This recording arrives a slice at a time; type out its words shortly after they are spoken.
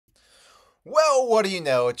Well, what do you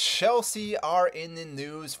know? Chelsea are in the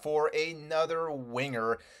news for another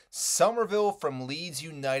winger, Summerville from Leeds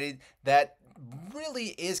United, that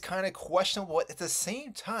really is kind of questionable, but at the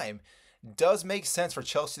same time, does make sense for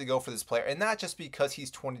Chelsea to go for this player. And not just because he's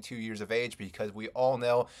 22 years of age, because we all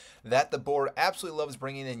know that the board absolutely loves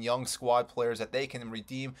bringing in young squad players that they can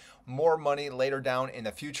redeem more money later down in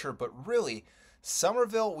the future. But really,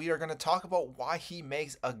 Summerville, we are going to talk about why he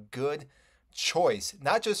makes a good choice,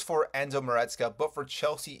 not just for Enzo Maresca, but for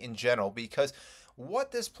Chelsea in general, because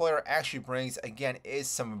what this player actually brings, again, is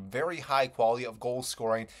some very high quality of goal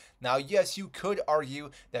scoring. Now, yes, you could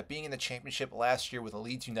argue that being in the championship last year with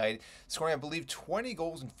Leeds United, scoring, I believe, 20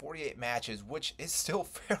 goals in 48 matches, which is still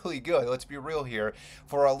fairly good, let's be real here,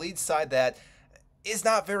 for a Leeds side that is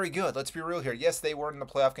not very good. Let's be real here. Yes, they were in the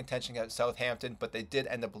playoff contention at Southampton, but they did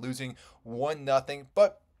end up losing 1-0.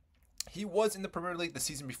 But he was in the Premier League the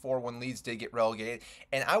season before when Leeds did get relegated,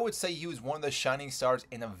 and I would say he was one of the shining stars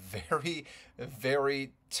in a very,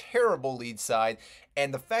 very terrible Leeds side.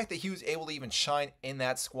 And the fact that he was able to even shine in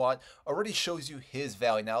that squad already shows you his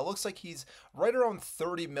value. Now, it looks like he's right around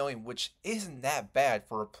 30 million, which isn't that bad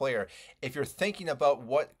for a player. If you're thinking about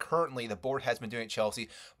what currently the board has been doing at Chelsea,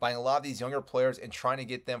 buying a lot of these younger players and trying to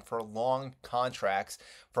get them for long contracts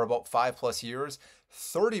for about 5+ years,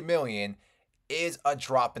 30 million is a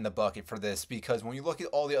drop in the bucket for this, because when you look at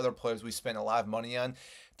all the other players we spent a lot of money on,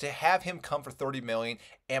 to have him come for 30 million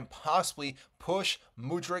and possibly push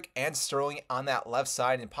Mudryk and Sterling on that left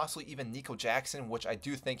side, and possibly even Nico Jackson, which I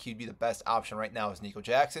do think he'd be the best option right now is Nico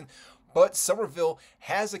Jackson. But Summerville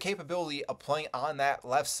has the capability of playing on that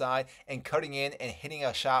left side and cutting in and hitting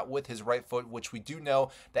a shot with his right foot, which we do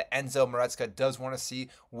know that Enzo Maresca does want to see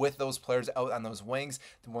with those players out on those wings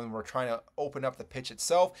when we're trying to open up the pitch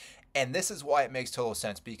itself. And this is why it makes total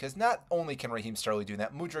sense, because not only can Raheem Sterling do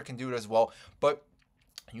that, Mudryk can do it as well, but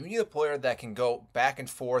you need a player that can go back and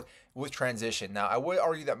forth with transition. Now, I would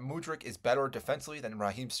argue that Mudryk is better defensively than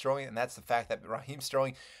Raheem Sterling, and that's the fact that Raheem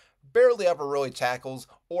Sterling barely ever really tackles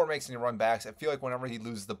or makes any run backs. I feel like whenever he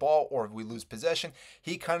loses the ball or if we lose possession,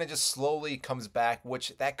 he kind of just slowly comes back,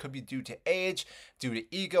 which that could be due to age, due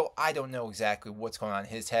to ego. I don't know exactly what's going on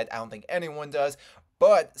in his head. I don't think anyone does.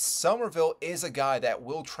 But Summerville is a guy that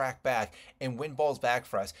will track back and win balls back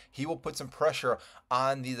for us. He will put some pressure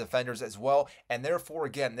on the defenders as well. And therefore,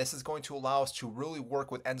 again, this is going to allow us to really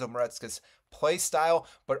work with Enzo Maresca's play style,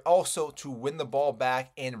 but also to win the ball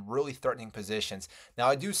back in really threatening positions. Now,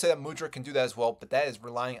 I do say that Mudryk can do that as well, but that is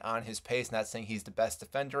relying on his pace, not saying he's the best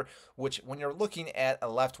defender, which when you're looking at a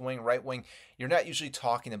left wing, right wing, you're not usually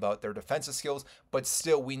talking about their defensive skills, but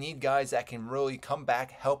still, we need guys that can really come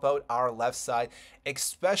back, help out our left side,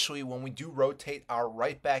 especially when we do rotate our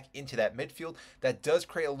right back into that midfield. That does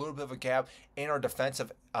create a little bit of a gap in our defense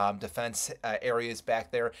areas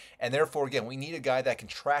back there, and therefore, again, we need a guy that can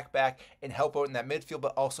track back and help out in that midfield,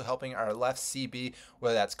 but also helping our left CB,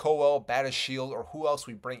 whether that's Colwell, Battershield, or who else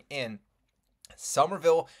we bring in.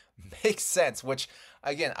 Summerville makes sense, which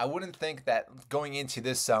again, I wouldn't think that going into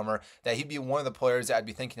this summer that he'd be one of the players that I'd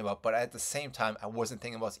be thinking about, but at the same time, I wasn't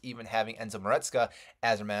thinking about even having Enzo Maresca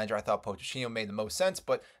as a manager. I thought Pochettino made the most sense,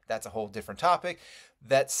 but that's a whole different topic.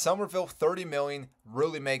 That Summerville 30 million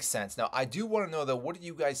really makes sense. Now, I do want to know though, what do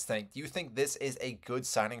you guys think? Do you think this is a good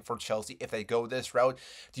signing for Chelsea if they go this route?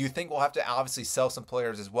 Do you think we'll have to obviously sell some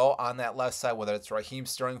players as well on that left side, whether it's Raheem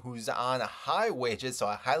Sterling, who's on high wages, so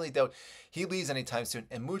I highly doubt he leaves anytime soon,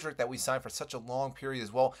 and Mudryk that we signed for such a long period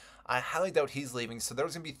as well, I highly doubt he's leaving. So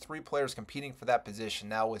there's going to be 3 players competing for that position.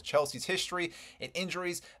 Now, with Chelsea's history and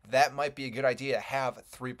injuries, that might be a good idea to have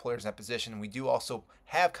 3 players in that position. We do also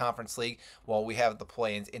have Conference League while we have the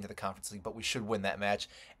play-ins into the Conference League, but we should win that match.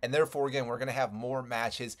 And therefore, again, we're going to have more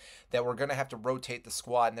matches that we're going to have to rotate the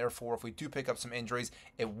squad. And therefore, if we do pick up some injuries,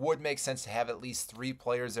 it would make sense to have at least 3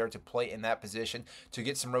 players there to play in that position to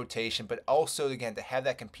get some rotation, but also, again, to have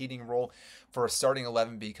that competing role for a starting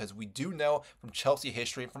 11, because we do know from Chelsea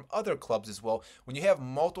history and from other clubs as well, when you have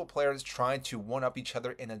multiple players trying to one-up each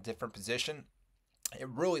other in a different position, it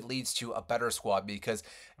really leads to a better squad, because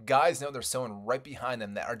guys know there's someone right behind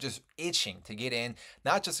them that are just itching to get in,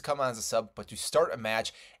 not just to come on as a sub, but to start a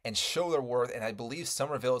match and show their worth. And I believe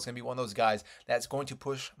Summerville is going to be one of those guys that's going to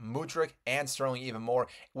push Mudryk and Sterling even more,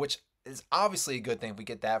 which is obviously a good thing if we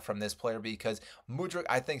get that from this player, because Mudryk,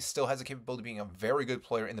 I think, still has the capability of being a very good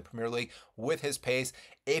player in the Premier League with his pace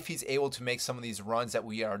if he's able to make some of these runs that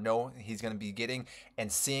we are know he's going to be getting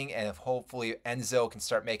and seeing, and if hopefully Enzo can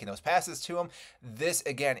start making those passes to him, this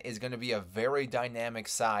again is going to be a very dynamic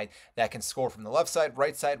side that can score from the left side,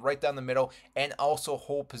 right down the middle, and also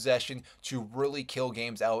hold possession to really kill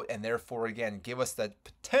games out, and therefore again give us the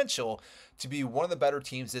potential to be one of the better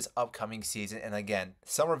teams this upcoming season. And again,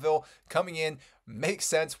 Summerville coming in makes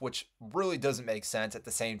sense, which really doesn't make sense at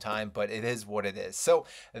the same time, but it is what it is. So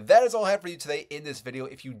that is all I have for you today in this video.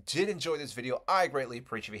 If you did enjoy this video, I greatly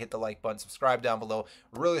appreciate if you hit the like button, subscribe down below.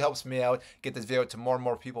 It really helps me out, get this video to more and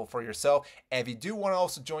more people for yourself. And if you do want to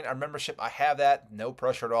also join our membership, I have that, no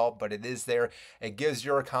pressure at all, but it is there. It gives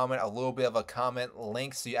your comment a little bit of a comment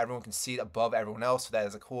link so everyone can see it above everyone else. So that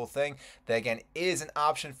is a cool thing. That again is an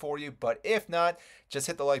option for you, but if not, just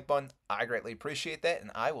hit the like button. I greatly appreciate that,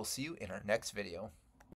 and I will see you in our next video.